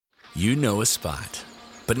You know a spot,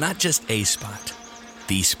 but not just a spot,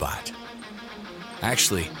 the spot.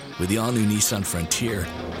 Actually, with the all-new Nissan Frontier,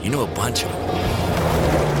 you know a bunch of them.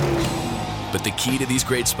 But the key to these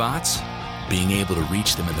great spots? Being able to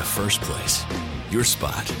reach them in the first place. Your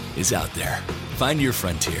spot is out there. Find your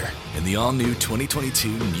Frontier in the all-new 2022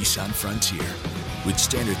 Nissan Frontier. With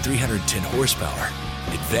standard 310 horsepower,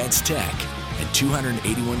 advanced tech, and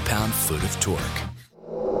 281 pound-foot of torque.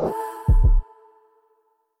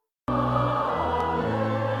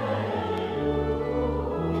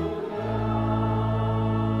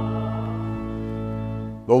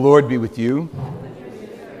 The Lord be with you.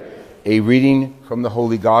 A reading from the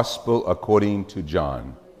Holy Gospel according to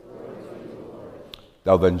John.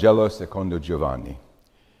 Dal Vangelo secondo Giovanni.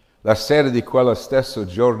 La sera di quello stesso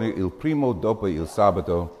giorno, il primo dopo il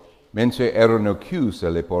sabato, mentre erano chiuse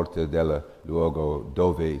le porte del luogo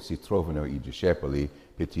dove si trovano i discepoli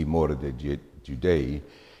per timore dei giudei,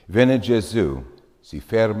 venne Gesù, si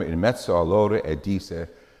ferma in mezzo a loro e disse: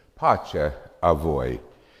 "Pace a voi."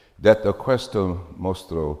 Detto questo,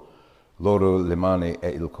 mostrò loro le mani e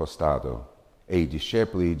il costato, e i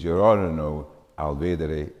discepoli girarono al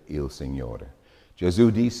vedere il Signore.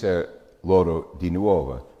 Gesù disse loro di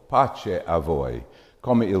nuovo: "Pace a voi.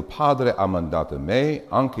 Come il Padre ha mandato me,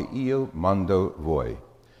 anche io mando voi."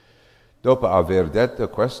 Dopo aver detto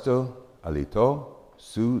questo, alitò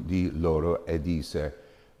su di loro e disse: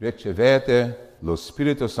 "Ricevete lo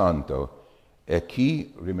Spirito Santo, e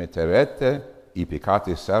chi rimetterete i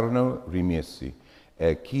peccati saranno rimessi,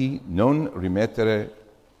 e chi non rimettere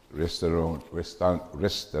resteranno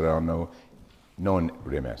non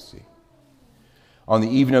rimessi." On the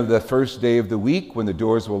evening of the first day of the week, when the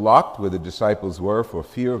doors were locked where the disciples were for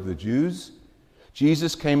fear of the Jews,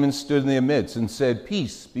 Jesus came and stood in their midst and said,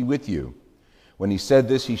 "Peace be with you." When he said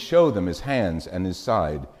this, he showed them his hands and his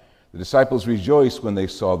side. The disciples rejoiced when they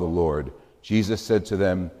saw the Lord. Jesus said to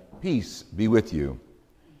them, "Peace be with you.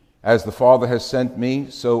 As the Father has sent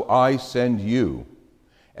me, so I send you."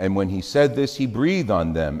 And when he said this, he breathed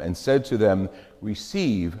on them and said to them,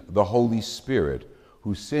 "Receive the Holy Spirit.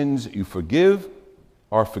 Whose sins you forgive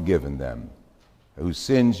are forgiven them. Whose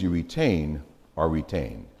sins you retain are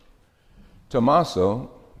retained." Tommaso,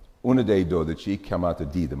 uno dei 12, chiamato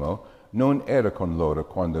Didimo, non era con loro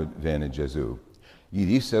quando venne Gesù. Gli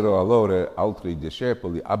dissero allora altri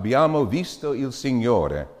discepoli: "Abbiamo visto il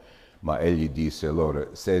Signore." Ma egli disse loro: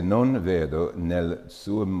 "Se non vedo nelle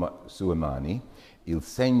sue mani il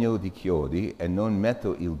segno di chiodi, e non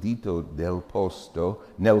metto il dito nel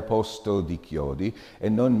posto di chiodi, e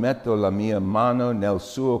non metto la mia mano nel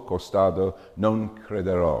suo costato, non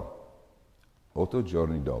crederò." 8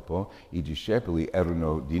 giorni dopo, i discepoli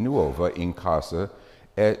erano di nuovo in casa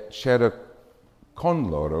e c'era con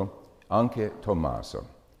loro anche Tommaso.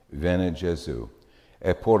 Venne Gesù,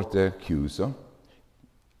 e porta chiusa,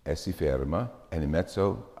 e si ferma in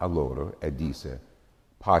mezzo a loro e disse: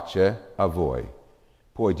 "Pace a voi."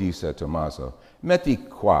 Poi disse a Tommaso: "Metti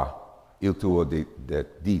qua il tuo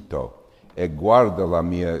dito e guarda la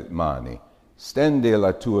mia mani. Stendi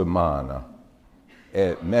la tua mano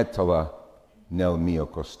e mettila nel mio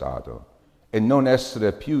costato. E non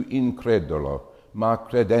essere più incredulo, ma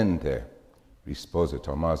credente." Rispose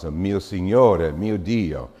Tommaso: "Mio Signore, mio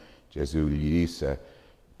Dio." Gesù gli disse: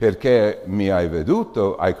 "Perché mi hai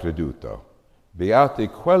veduto, hai creduto. Beati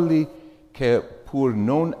quelli che pur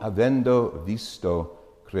non avendo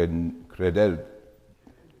visto crederò."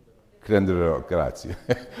 Grazie.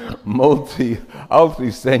 Molti altri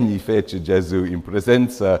segni fece Gesù in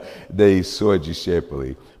presenza dei suoi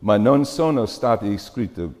discepoli, ma non sono stati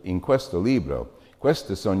scritti in questo libro.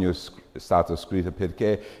 Questo sogno è stato scritto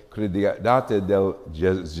perché crediate che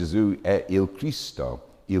Gesù è il Cristo,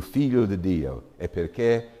 il Figlio di Dio, e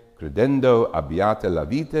perché credendo abbiate la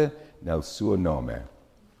vita nel suo nome.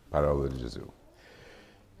 Parola di Gesù.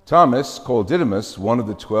 Thomas, called Didymus, one of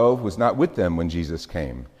the 12, was not with them when Jesus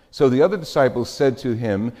came. So the other disciples said to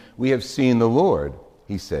him, "We have seen the Lord."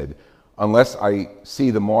 He said, "Unless I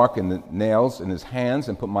see the mark in the nails in his hands,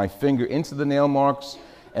 and put my finger into the nail marks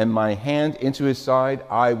and my hand into his side,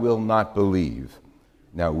 I will not believe."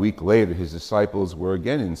 Now a week later, his disciples were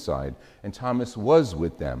again inside, and Thomas was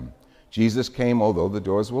with them. Jesus came, although the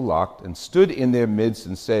doors were locked, and stood in their midst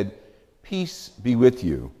and said, "Peace be with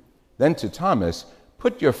you." Then to Thomas,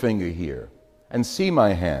 "Put your finger here, and see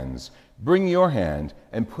my hands. Bring your hand,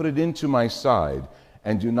 and put it into my side,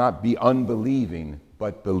 and do not be unbelieving,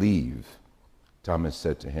 but believe." Thomas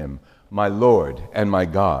said to him, "My Lord and my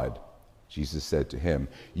God." Jesus said to him,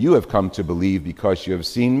 "You have come to believe because you have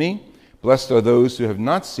seen me? Blessed are those who have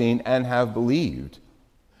not seen and have believed."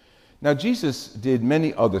 Now, Jesus did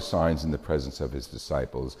many other signs in the presence of his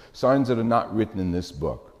disciples, signs that are not written in this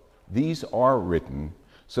book. These are written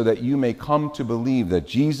so that you may come to believe that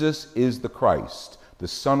Jesus is the Christ, the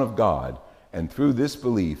Son of God, and through this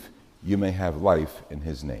belief you may have life in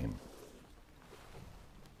his name.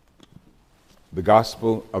 The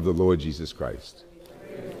Gospel of the Lord Jesus Christ.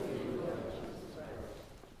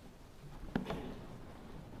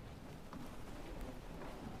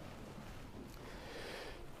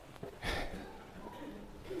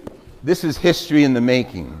 This is history in the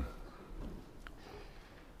making.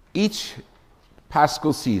 Each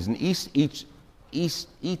Paschal season, each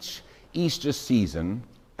Easter season,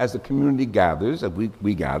 as the community gathers, as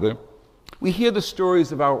we gather, we hear the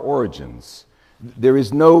stories of our origins. There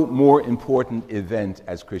is no more important event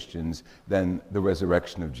as Christians than the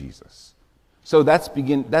resurrection of Jesus. So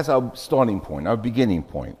that's our starting point, our beginning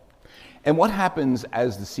point. And what happens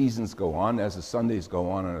as the seasons go on, as the Sundays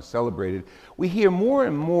go on and are celebrated, we hear more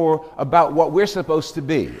and more about what we're supposed to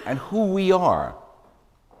be and who we are.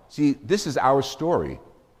 See, this is our story.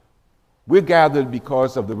 We're gathered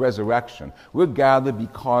because of the resurrection. We're gathered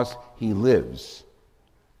because he lives.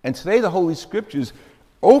 And today the Holy Scriptures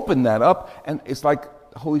open that up, and it's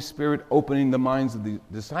like the Holy Spirit opening the minds of the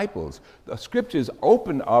disciples. The Scriptures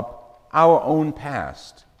open up our own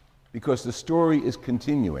past because the story is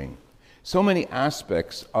continuing. So many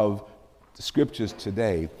aspects of the Scriptures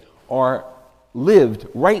today are lived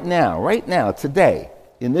right now, today,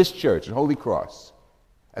 in this church at Holy Cross,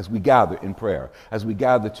 as we gather in prayer, as we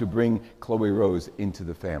gather to bring Chloe Rose into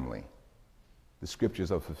the family. The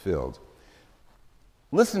Scriptures are fulfilled.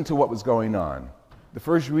 Listen to what was going on. The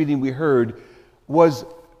first reading we heard was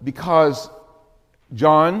because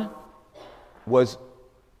John was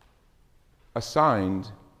assigned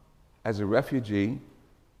as a refugee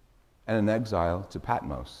and an exile to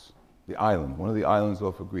Patmos, the island, one of the islands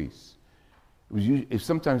off of Greece. It's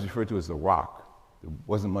sometimes referred to as the Rock. There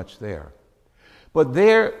wasn't much there. But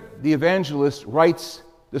there, the evangelist writes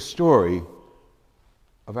the story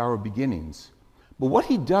of our beginnings. But what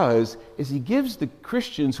he does is he gives the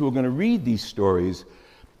Christians who are going to read these stories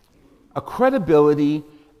a credibility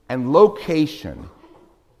and location.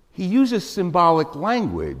 He uses symbolic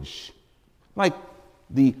language, like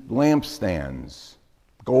the lampstands,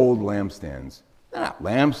 gold lampstands. They're not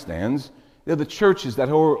lampstands. They're the churches that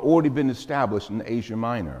have already been established in Asia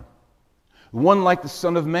Minor. One like the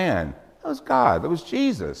Son of Man. That was God. That was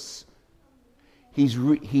Jesus. He's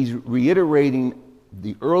reiterating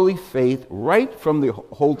the early faith right from the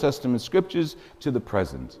Old Testament Scriptures to the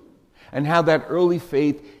present, and how that early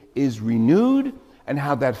faith is renewed and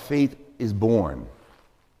how that faith is born.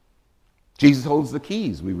 Jesus holds the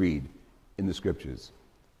keys, we read in the Scriptures.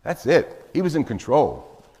 That's it. He was in control.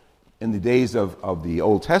 In the days of the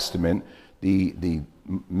Old Testament, the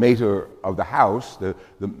mater of the house, the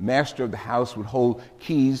master of the house would hold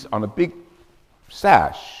keys on a big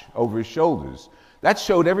sash over his shoulders. That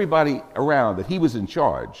showed everybody around that he was in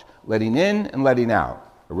charge, letting in and letting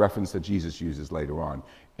out, a reference that Jesus uses later on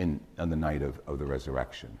the night of the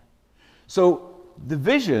resurrection. So the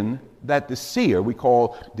vision that the seer, we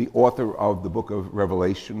call the author of the book of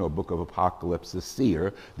Revelation or book of Apocalypse, the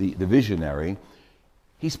seer, the visionary,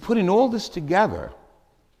 he's putting all this together.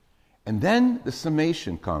 And then the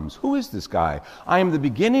summation comes. Who is this guy? I am the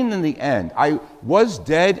beginning and the end. I was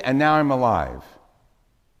dead and now I'm alive.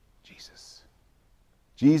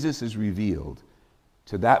 Jesus is revealed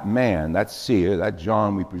to that man, that seer, that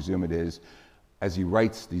John we presume it is, as he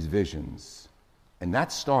writes these visions. And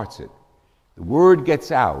that starts it. The word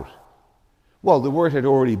gets out. Well, the word had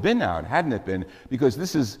already been out, hadn't it been? Because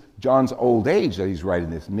this is John's old age that he's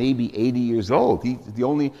writing this, maybe 80 years old. He's the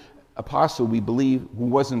only apostle, we believe, who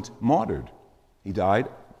wasn't martyred. He died,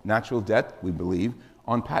 natural death, we believe,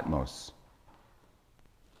 on Patmos.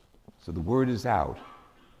 So the word is out.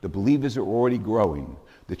 The believers are already growing.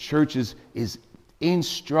 The church is in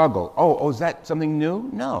struggle. Oh, is that something new?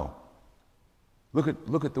 No. Look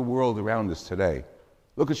at the world around us today.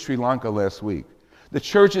 Look at Sri Lanka last week. The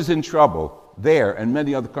church is in trouble there and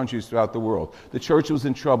many other countries throughout the world. The church was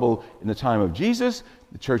in trouble in the time of Jesus.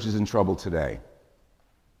 The church is in trouble today.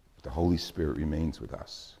 But the Holy Spirit remains with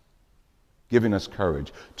us, giving us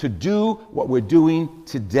courage to do what we're doing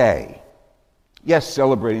today. Yes,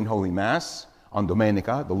 celebrating Holy Mass on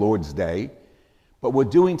Domenica, the Lord's Day. But what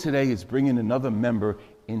we're doing today is bringing another member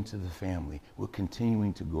into the family. We're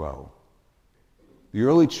continuing to grow. The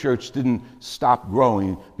early church didn't stop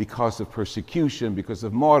growing because of persecution, because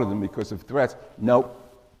of martyrdom, because of threats. Nope.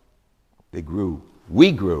 They grew.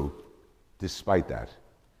 We grew despite that.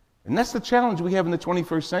 And that's the challenge we have in the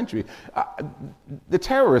 21st century. The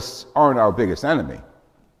terrorists aren't our biggest enemy.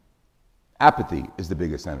 Apathy is the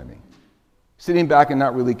biggest enemy. Sitting back and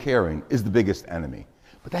not really caring is the biggest enemy.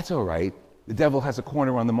 But that's all right. The devil has a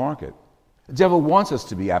corner on the market. The devil wants us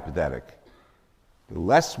to be apathetic. The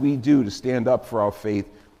less we do to stand up for our faith,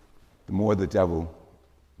 the more the devil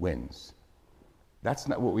wins. That's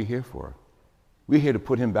not what we're here for. We're here to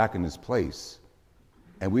put him back in his place.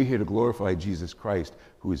 And we're here to glorify Jesus Christ,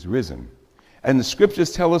 who is risen. And the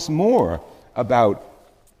scriptures tell us more about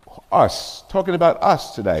us, talking about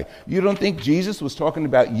us today. You don't think Jesus was talking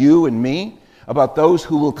about you and me? About those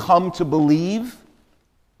who will come to believe?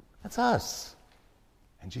 That's us.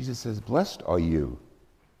 And Jesus says, blessed are you.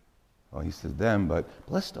 Well, he says them, but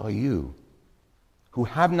blessed are you who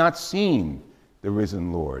have not seen the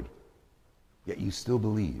risen Lord, yet you still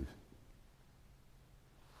believe.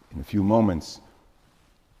 In a few moments,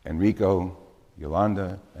 Enrico,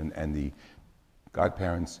 Yolanda, and the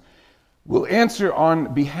godparents will answer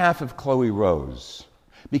on behalf of Chloe Rose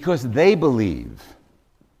because they believe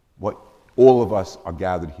what all of us are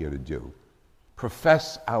gathered here to do.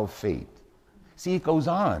 Profess our faith. See, it goes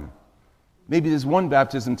on. Maybe there's one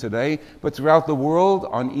baptism today, but throughout the world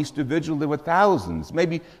on Easter Vigil there were thousands,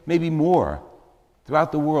 maybe more.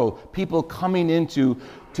 Throughout the world, people coming in to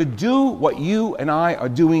do what you and I are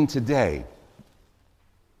doing today.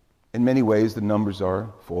 In many ways, the numbers are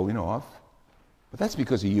falling off, but that's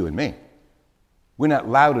because of you and me. We're not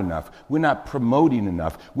loud enough. We're not promoting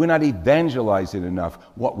enough. We're not evangelizing enough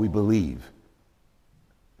what we believe.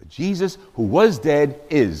 But Jesus, who was dead,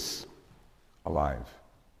 is alive,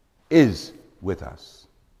 is with us.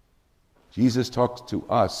 Jesus talks to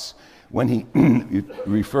us when he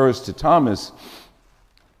refers to Thomas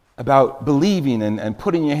about believing and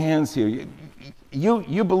putting your hands here.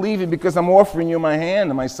 You believe it because I'm offering you my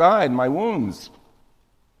hand and my side and my wounds.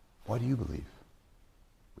 Why do you believe?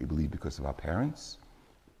 We believe because of our parents.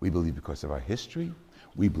 We believe because of our history.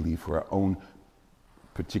 We believe for our own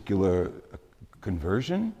particular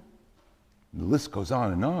conversion. The list goes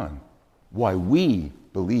on and on. Why we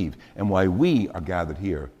believe and why we are gathered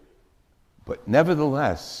here. But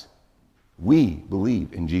nevertheless, we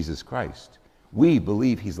believe in Jesus Christ. We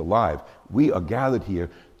believe he's alive. We are gathered here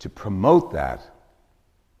to promote that.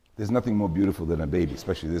 There's nothing more beautiful than a baby,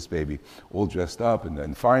 especially this baby, all dressed up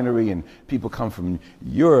and finery, and people come from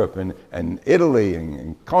Europe and Italy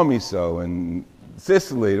and Comiso and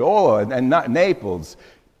Sicily, and not Naples.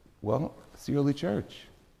 Well, it's the early church.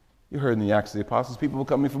 You heard in the Acts of the Apostles, people were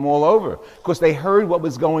coming from all over because they heard what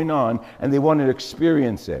was going on and they wanted to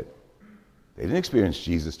experience it. They didn't experience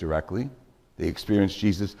Jesus directly. They experienced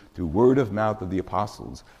Jesus through word of mouth of the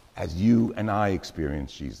apostles, as you and I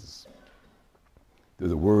experienced Jesus. Through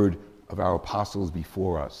the word of our apostles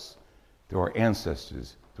before us, through our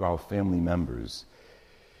ancestors, through our family members.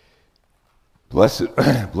 Blessed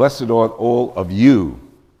are all of you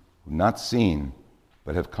who have not seen,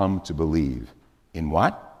 but have come to believe. In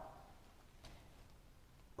what?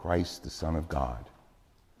 Christ, the Son of God.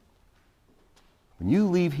 When you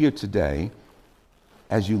leave here today,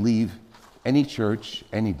 as you leave any church,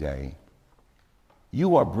 any day,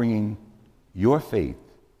 you are bringing your faith,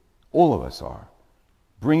 all of us are,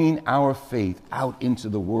 bringing our faith out into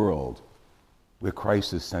the world where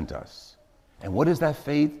Christ has sent us. And what is that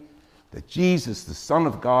faith? That Jesus, the Son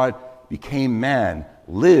of God, became man,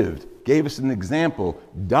 lived, gave us an example,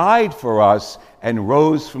 died for us, and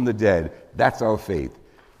rose from the dead. That's our faith.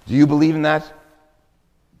 Do you believe in that?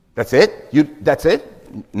 That's it? That's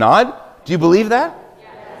it? Nod? Do you believe that?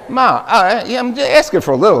 Yes. Ma, I'm just asking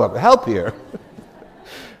for a little help here.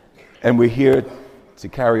 And we're here to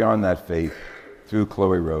carry on that faith through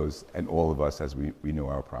Chloe Rose and all of us as we renew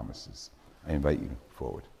our promises. I invite you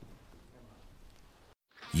forward.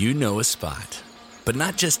 You know a spot, but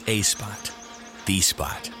not just a spot, the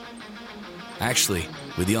spot. Actually,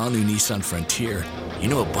 with the all-new Nissan Frontier, you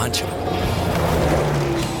know a bunch of them.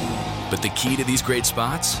 But the key to these great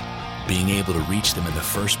spots? Being able to reach them in the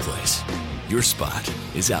first place. Your spot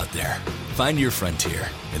is out there. Find your Frontier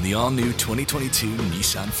in the all-new 2022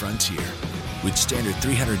 Nissan Frontier with standard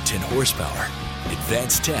 310 horsepower,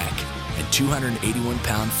 advanced tech, and 281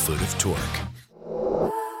 pound-foot of torque.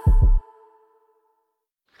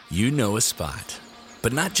 You know a spot,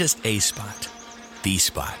 but not just a spot, the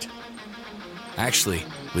spot. Actually,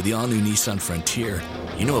 with the all-new Nissan Frontier,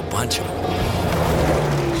 you know a bunch of them.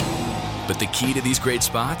 But the key to these great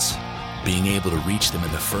spots? Being able to reach them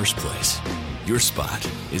in the first place. Your spot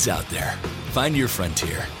is out there. Find your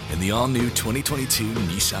Frontier in the all-new 2022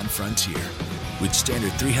 Nissan Frontier with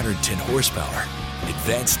standard 310 horsepower,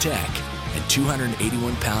 advanced tech, and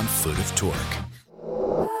 281 pound-foot of torque.